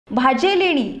भाजे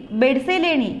लेणी, बेडसे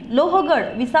लेणी, लोहगड,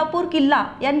 विसापूर किल्ला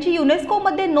यांची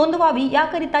युनेस्कोमध्ये नोंद व्हावी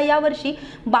याकरिता यावर्षी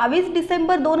 22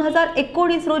 डिसेंबर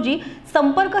 2019 रोजी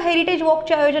संपर्क हेरिटेज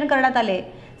वॉकचे आयोजन करण्यात आले।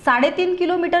 3.5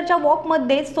 किलोमीटरच्या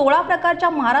वॉकमध्ये 16 प्रकारच्या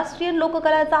महाराष्ट्रीयन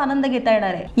लोककलांचा आनंद घेता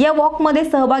येणार आहे। या वॉकमध्ये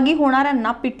सहभागी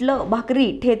होणाऱ्यांना पिठलं,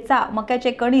 भाकरी, ठेचा,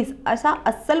 मक्याचे कणीस असा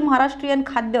अस्सल महाराष्ट्रीयन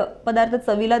खाद्य पदार्थ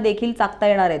चवीला देखील चाखता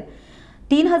येणार आहेत।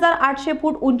 3800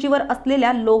 फूट उंचीवर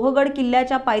असलेल्या लोहगड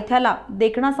किल्ल्याच्या पायथ्याला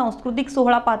देखणा सांस्कृतिक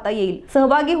सोहळा पाहता येईल।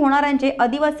 सहभागी होणाऱ्यांचे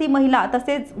आदिवासी महिला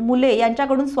तसेच मुले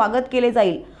यांच्याकडून स्वागत केले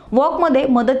जाईल। वॉकमध्ये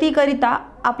मदतीकरिता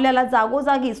आपल्याला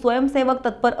जागोजागी स्वयंसेवक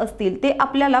तत्पर असतील। ते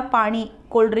आपल्याला पाणी,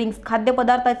 कोल्ड ड्रिंक्स,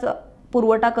 खाद्यपदार्थाचा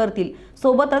पुरवठा करतील।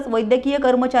 सोबतच वैद्यकीय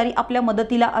कर्मचारी आपल्या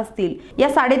मदतीला असतील। या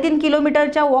 3.5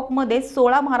 किलोमीटरच्या वॉकमध्ये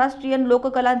 16 महाराष्ट्रीयन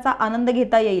लोककलांचा आनंद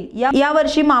घेता येईल।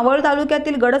 यावर्षी मावळ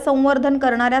तालुक्यातील गड संवर्धन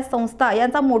करणाऱ्या संस्था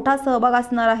यांचा मोठा सहभाग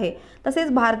असणार आहे।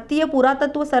 तसेच भारतीय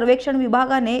पुरातत्व सर्वेक्षण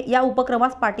विभागाने या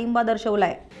उपक्रमास पाठिंबा दर्शवला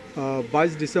आहे।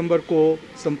 22 दिसंबर को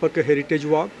संपर्क हेरिटेज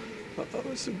वॉक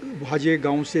भाजे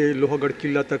गांव से लोहगढ़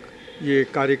किला तक ये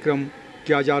कार्यक्रम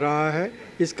किया जा रहा है।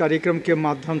 इस कार्यक्रम के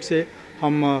माध्यम से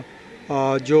हम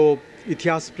जो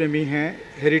इतिहास प्रेमी हैं,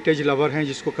 हेरिटेज लवर हैं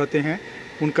जिसको कहते हैं,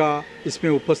 उनका इसमें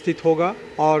उपस्थित होगा।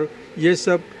 और ये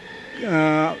सब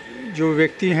जो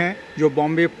व्यक्ति हैं, जो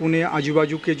बॉम्बे, पुणे, आजू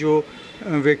बाजू के जो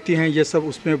व्यक्ति हैं, ये सब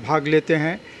उसमें भाग लेते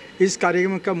हैं। इस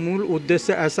कार्यक्रम का मूल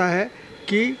उद्देश्य ऐसा है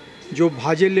कि जो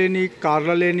भाजे लेनी,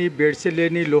 कारला लेनी, बेडसे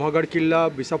लेनी, लोहागढ़ किला,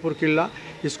 बिसापुर किला,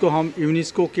 इसको हम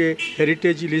यूनेस्को के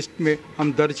हेरिटेज लिस्ट में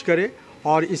हम दर्ज करें।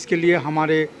 और इसके लिए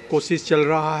हमारे कोशिश चल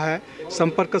रहा है।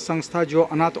 संपर्क संस्था जो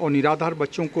अनाथ और निराधार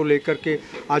बच्चों को लेकर के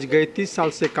आज गए 30 साल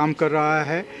से काम कर रहा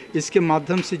है। इसके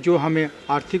माध्यम से जो हमें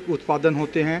आर्थिक उत्पादन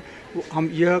होते हैं, हम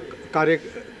यह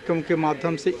कार्यक्रम के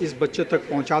माध्यम से इस बच्चे तक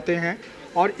पहुंचाते हैं।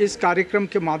 और इस कार्यक्रम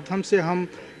के माध्यम से हम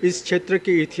इस क्षेत्र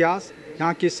के इतिहास,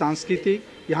 यहाँ की संस्कृति,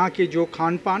 यहाँ के जो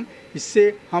खान पान,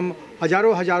 इससे हम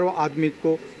हज़ारों आदमी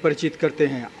को परिचित करते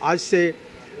हैं। आज से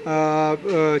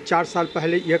 4 साल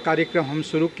पहले यह कार्यक्रम हम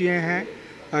शुरू किए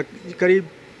हैं। करीब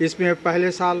इसमें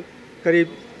पहले साल करीब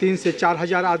 3 से 4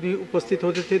 हज़ार आदमी उपस्थित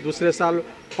होते थे, दूसरे साल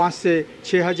 5 से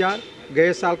 6 हज़ार,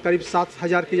 गए साल करीब 7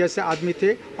 हज़ार के जैसे आदमी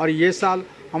थे। और ये साल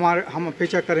हम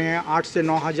अपेक्षा कर रहे हैं 8 से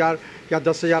 9 हज़ार या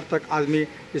 10 हज़ार तक आदमी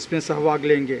इसमें सहभाग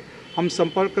लेंगे। हम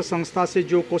संपर्क संस्था से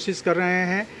जो कोशिश कर रहे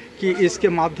हैं कि इसके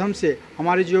माध्यम से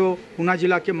हमारे जो ऊना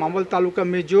जिला के मावल तालुका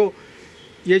में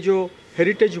जो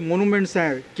हेरिटेज मोनूमेंट्स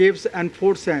हैं, केव्स एंड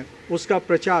फोर्ट्स हैं, उसका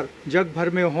प्रचार जग भर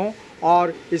में हो।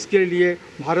 और इसके लिए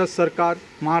भारत सरकार,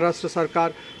 महाराष्ट्र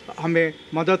सरकार हमें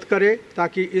मदद करे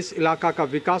ताकि इस इलाका का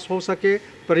विकास हो सके,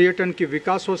 पर्यटन की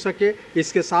विकास हो सके।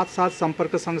 इसके साथ साथ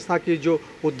संपर्क संस्था की जो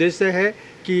उद्देश्य है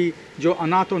कि जो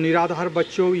अनाथ और निराधार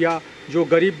बच्चों या जो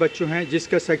गरीब बच्चों हैं,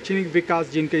 जिसके शैक्षणिक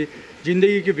विकास, जिनके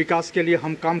ज़िंदगी के विकास के लिए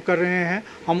हम काम कर रहे हैं,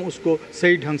 हम उसको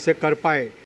सही ढंग से कर पाए।